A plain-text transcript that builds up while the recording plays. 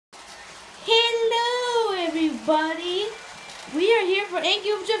Hello, everybody. We are here for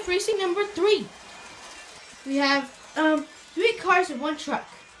Anki Overdrive Racing number 3. We have 3 cars and 1 truck.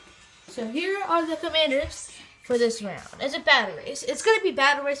 So here are the commanders for this round. It's a battle race. It's going to be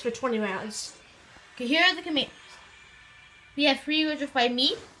battle race for 20 rounds. Okay, here are the commanders. We have FREEWHEEL drift by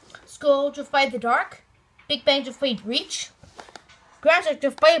me, Skull drift by the Dark, Big Bang drift by Breach, Groundshock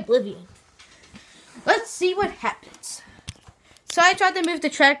drift by Oblivion. Let's see what happens. So I tried to move the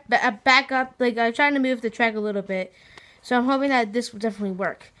track back up, like I'm trying to move the track a little bit. So I'm hoping that this will definitely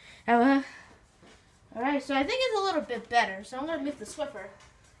work. Alright, so I think it's a little bit better. So I'm going to move the Swiffer.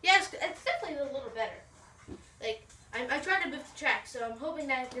 Yes, it's definitely a little better. Like, I tried to move the track, so I'm hoping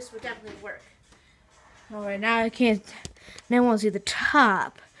that this will definitely work. Alright, now I can't, now I want to see the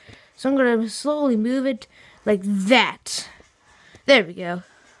top. So I'm going to slowly move it like that. There we go.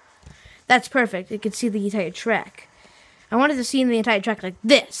 That's perfect. You can see the entire track. I wanted to see the entire track like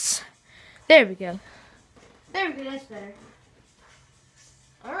this. There we go. There we go, that's better.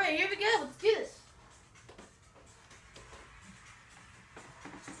 Alright, here we go. Let's do this.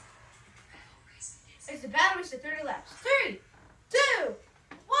 It's the battle race at 30 laps. 3, 2,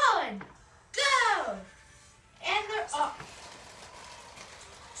 1, go! And they're off.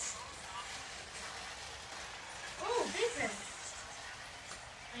 Oh, different.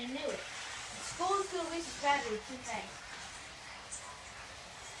 I knew it. The Skull is going to waste his battery too fast.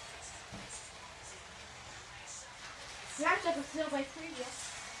 Groundshock was still by FREEWHEEL.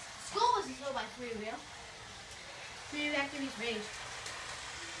 Skull was still by FREEWHEEL. FREEWHEEL activities rage.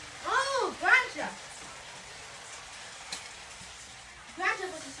 Oh, Groundshock!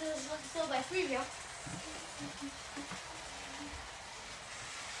 Groundshock was still by FREEWHEEL.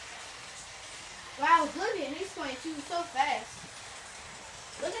 Wow, Oblivion, he's going so fast.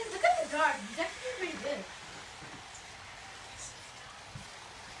 Look at the guard. He's actually pretty good.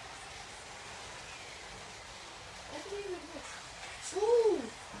 Ooh!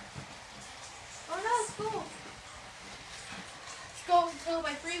 Oh no, Skull! Skull was still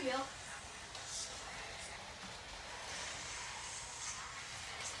by FREEWHEEL.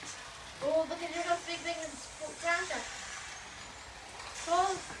 Oh, look at here goes Big Bang and Groundshock.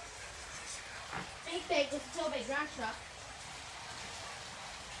 Skull. Big Bang was still by Groundshock.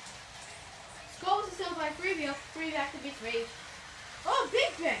 Skull was still by FREEWHEEL. FREEWHEEL activates rage. Oh,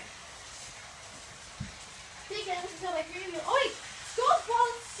 Big Bang! Big Bang was still by FREEWHEEL. Oh wait! Skull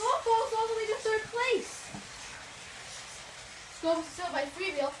falls all the way to 3rd place. Skull was still by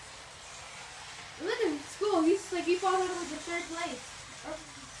FREEWHEEL. Look at Skull. He's like he falls all the way to 3rd place. Oh,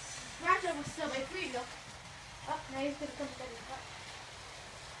 Groundshock was still by FREEWHEEL. Oh, now he's gonna come to the front.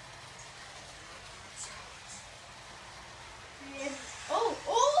 And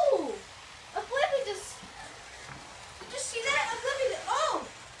oh! Oblivion just. Did you see that? Oblivion. Oh!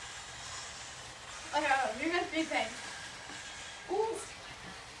 Okay, here goes Big Bang. Ooh!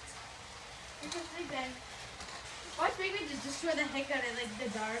 Here goes Big Bang. Watch Big Bang just destroy the heck out of like the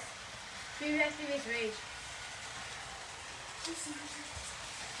dark. Big Bang activates rage.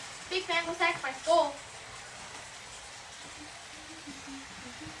 Big Bang was attacked by Skull.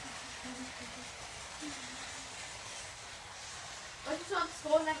 I just want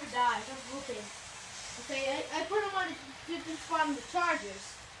Skull never dies. I'm hoping. Okay, I put him on a different spot on the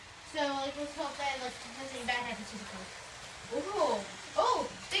Chargers. So, like, let's hope that, like, nothing bad happens to the car. Oh!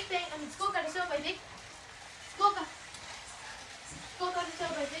 Big Bang, Skull got himself by Big... Skull got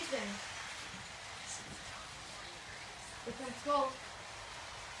himself by Big Bang. Different Skull.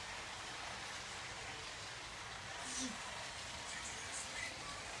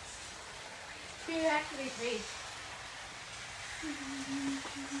 Fear activates rage.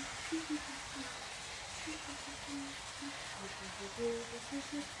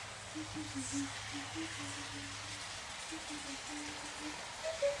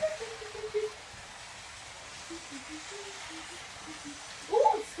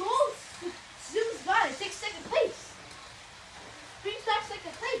 Ooh, Skull zooms by and takes 2nd place. Brings back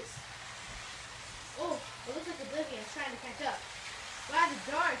 2nd place. Oh, it looks like Oblivion is trying to catch up. Wow,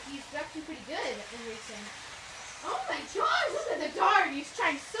 the Dark, he's actually pretty good in racing. Oh my god, look at the Dark. He's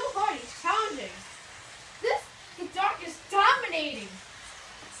trying so hard. He's challenging. The Dark is dominating.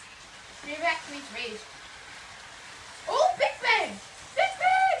 Fear activates rage. Oh, Big Bang! Big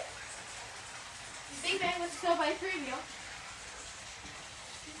Bang! Big Bang was still by FREEWHEEL.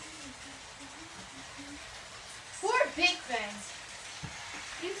 Poor Big Bang.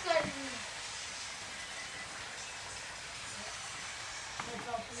 He's got... That's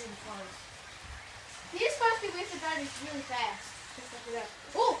all 3 of the cars. These cars can waste the batteries really fast. Just look it up.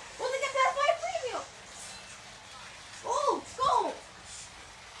 Oh! Well, they got passed by FREEWHEEL! Oh! Skull!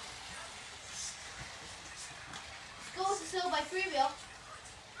 by FREEWHEEL.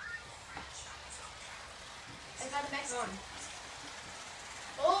 I got him back on.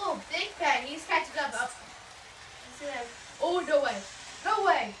 Oh, Big Bang, he's catching up. Oh, no way. No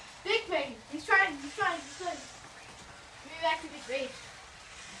way. Big Bang, he's trying. Maybe back to Big Rage.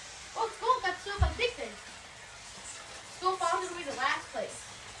 Oh, Skull got still by Big Bang. Skull found his way to last place.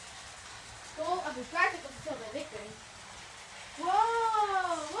 Skull of the Dragon got still by Big Bang.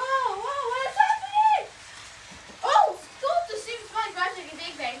 Whoa, what is happening? Oh, Skull just seems fine. Groundshock and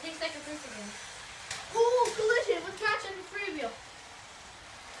Big Bang takes second place again. Oh, collision with Groundshock and FREEWHEEL.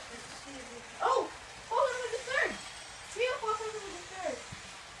 Oh, falls over the third. FREEWHEEL falls over the third.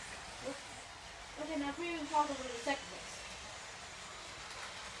 Okay, now FREEWHEEL falls over the second place.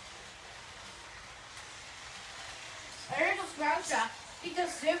 There goes Groundshock. He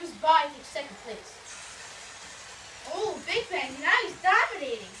does service by in second place. Oh, Big Bang, now he's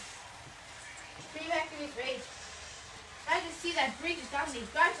dominating. Bring back to his rage. I can see that Breach is dominating.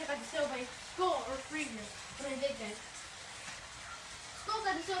 Groundshock got the silver by Skull or FREEWHEEL. But then Big Bang. Skull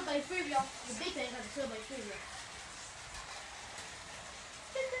got the silver by FREEWHEEL. The Big Bang got the silver by FREEWHEEL.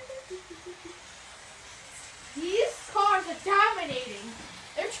 These cars are dominating.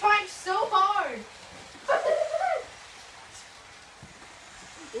 They're trying so hard.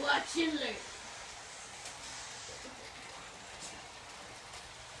 Watch and learn.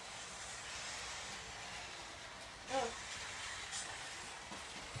 Oh.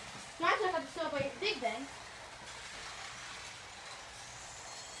 Groundshock got the silver by Big Bang.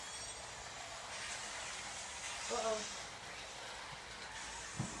 Uh-oh.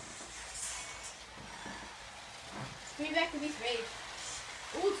 Bring back to Beast Rage.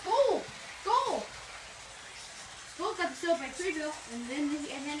 Oh, it's goal! Goal! Skull got the silver by FREEWHEEL, and then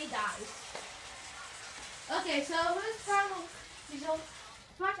he dies. Okay, so his final result.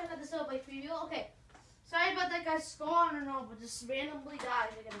 Groundshock got the silver by FREEWHEEL. Okay. Sorry about that guy's Skull, I don't know, but just randomly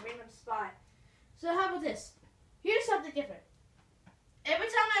dies like in a random spot. So how about this? Here's something different. Every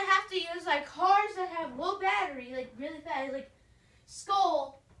time I have to use like cars that have low battery, like really fast, like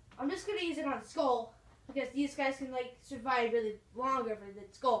Skull, I'm just gonna use it on Skull because these guys can like survive really longer than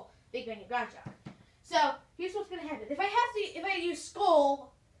Skull, Big Bang, and Groundshock. So here's what's gonna happen. If I ever use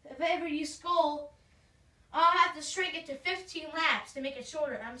Skull, I'll have to shrink it to 15 laps to make it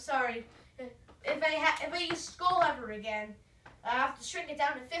shorter. I'm sorry. If I use Skull ever again, I have to shrink it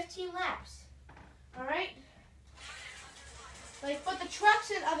down to 15 laps. All right. Like, but the trucks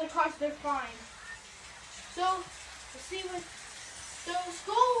and other cars, they're fine. So, let's see what. So,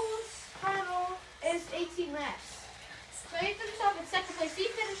 Skull's final is 18 laps. So, he finished off in second place. He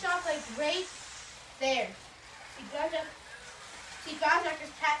finished off, like, right there. See, Groundshock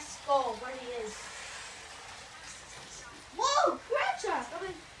is past Skull, where he is. Whoa! Groundshock!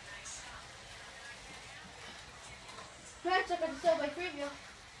 Groundshock got the silver by FREEWHEEL.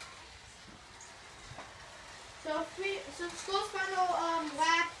 So Skull's final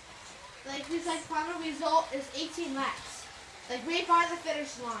lap, like his final result is 18 laps, like right by the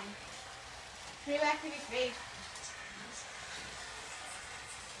finish line. Right back to his face.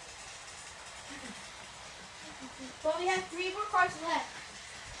 But we have 3 more cars left,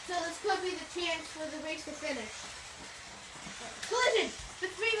 so this could be the chance for the race to finish. Collision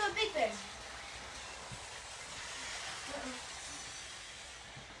with FREEWHEEL Big Bang.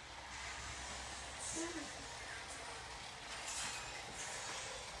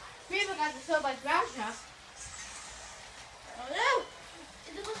 FREEWHEEL got the silver by Groundshock. Oh no!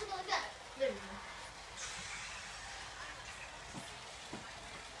 It wasn't like that. There we go.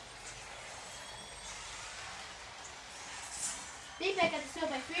 Big Bang got the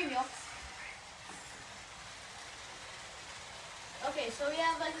silver by FREEWHEEL. Okay, so we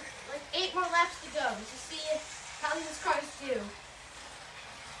have like 8 more laps to go to see how these cars do.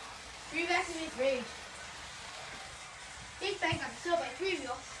 FREEWHEEL activates rage. Big Bang got the silver by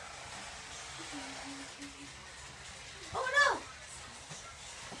FREEWHEEL. Oh no!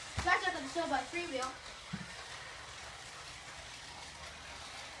 Groundshock got the silver by FREEWHEEL.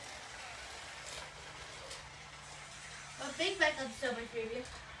 But Big Bang got the silver by FREEWHEEL.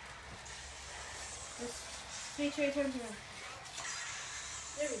 Let's make sure he turns around.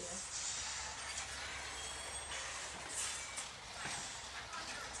 There we go.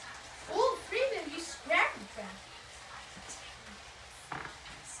 Oh, FREEWHEEL, you scrapped the track.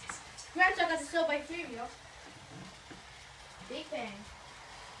 Groundshock got the silver by FREEWHEEL. Big Bang.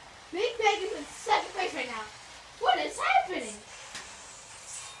 Big Bang is in second place right now. What is happening?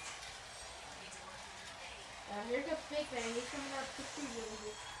 Here comes Big Bang. He's coming up to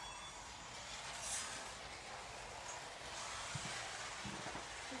FREEWHEEL.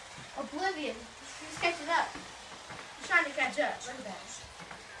 Oblivion. He's catching up. trying to catch up. Look at that.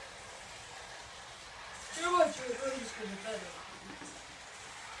 You're what you're just gonna be better.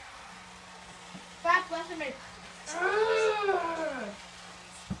 Fast lesson made.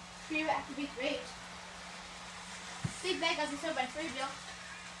 Free back to be great. Big Bang got this by FREEWHEEL.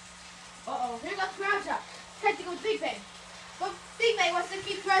 Uh-oh, here goes Groundshock. Tried to go with Big Bang. But Big Bang wants to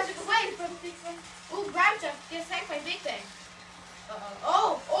keep Groundshock away from Big Bang. Ooh, Groundshock gets hacked by Big Bang.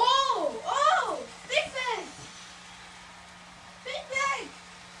 Uh-oh. Oh! Big Bang! Big Bang!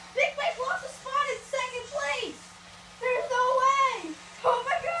 Big Bang lost a spot in second place! There's no way! Oh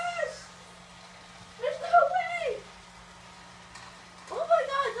my gosh! There's no way! Oh my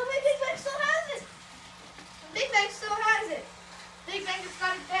gosh, the Big Bang still has it! The Big Bang still has it! Big Bang just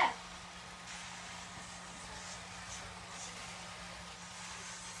got it back.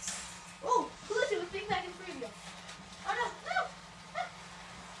 Oh, collision with Big Bang and FREEWHEEL. Oh no, no!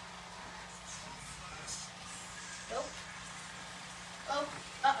 Nope. Oh,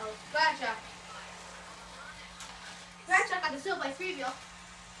 uh-oh. Groundshock. Groundshock got the silver by FREEWHEEL.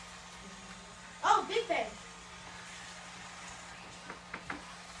 Oh, Big Bang.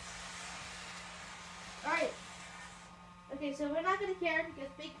 Alright. Okay, so we're not going to care because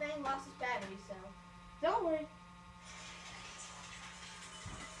Big Bang lost his battery, so don't worry.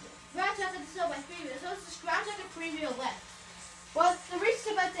 Groundshock got the silver by FREEWHEEL. So it's just Groundshock and FREEWHEEL left. Well, the race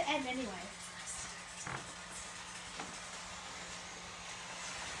is about to end anyway.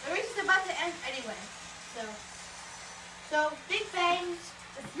 The race is about to end anyway. So Big Bang's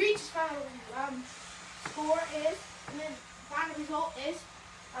breach final score is, and then final result is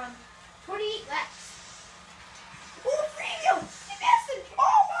 28 laps. Oh, FREEWHEEL! He missed it!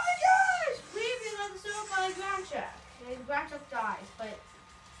 Oh my gosh! FREEWHEEL got the silver by Groundshock. And Groundshock dies, but.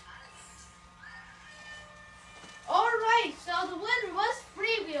 Alright, so the winner was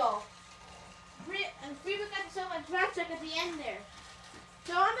FREEWHEEL. And FREEWHEEL got the silver by Groundshock at the end there.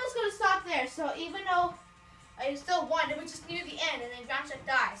 So I'm just going to stop there. So even though I still won, it was just near the end and then Groundshock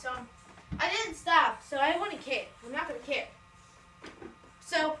died. So I didn't stop, so I wouldn't care. I'm not going to care.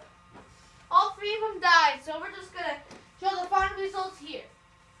 So all three of them died, so we're just going to show the final results here.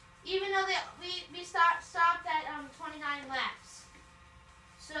 Even though we stopped at 29 laps.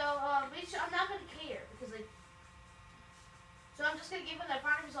 So I'm not going to care because like. So I'm just going to give them the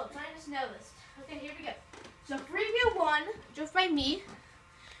final results. I just know this. Okay, here we go. So FREEWHEEL won, drove by me.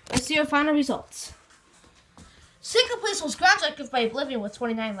 Let's see our final results. Second place was Groundshock drove by Oblivion with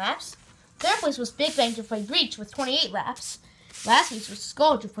 29 laps. Third place was Big Bang drove by Breach with 28 laps. Last place was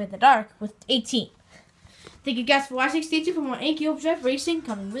Skull drove by the Dark with 18. Thank you guys for watching. Stay tuned for more Anki overdrive racing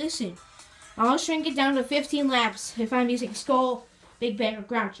coming really soon. I'll shrink it down to 15 laps if I'm using Skull, Big Bang, or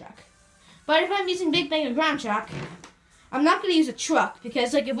Groundshock. But if I'm using Big Bang or Groundshock, I'm not going to use a truck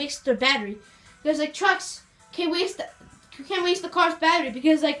because like it wastes their battery. Because like trucks can't waste the car's battery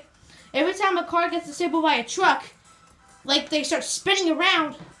because like every time a car gets disabled by a truck, like they start spinning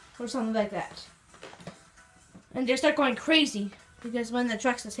around or something like that. And they start going crazy because when the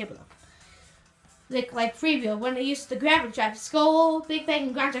trucks disable them. Like FREEWHEEL, when they use the gravity trap, Skull, Big Bang,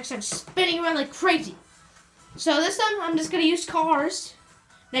 and Groundshock start spinning around like crazy. So this time I'm just going to use cars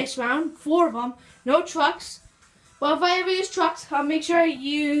next round, 4 of them, no trucks. Well, if I ever use trucks, I'll make sure I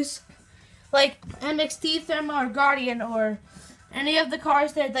use like MXT, Therma, or Guardian, or any of the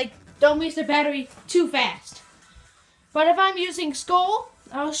cars that like don't waste their battery too fast. But if I'm using Skull,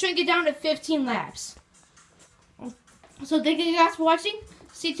 I'll shrink it down to 15 laps. So thank you guys for watching.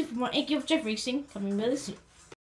 Stay tuned for more Anki overdrive racing coming really soon.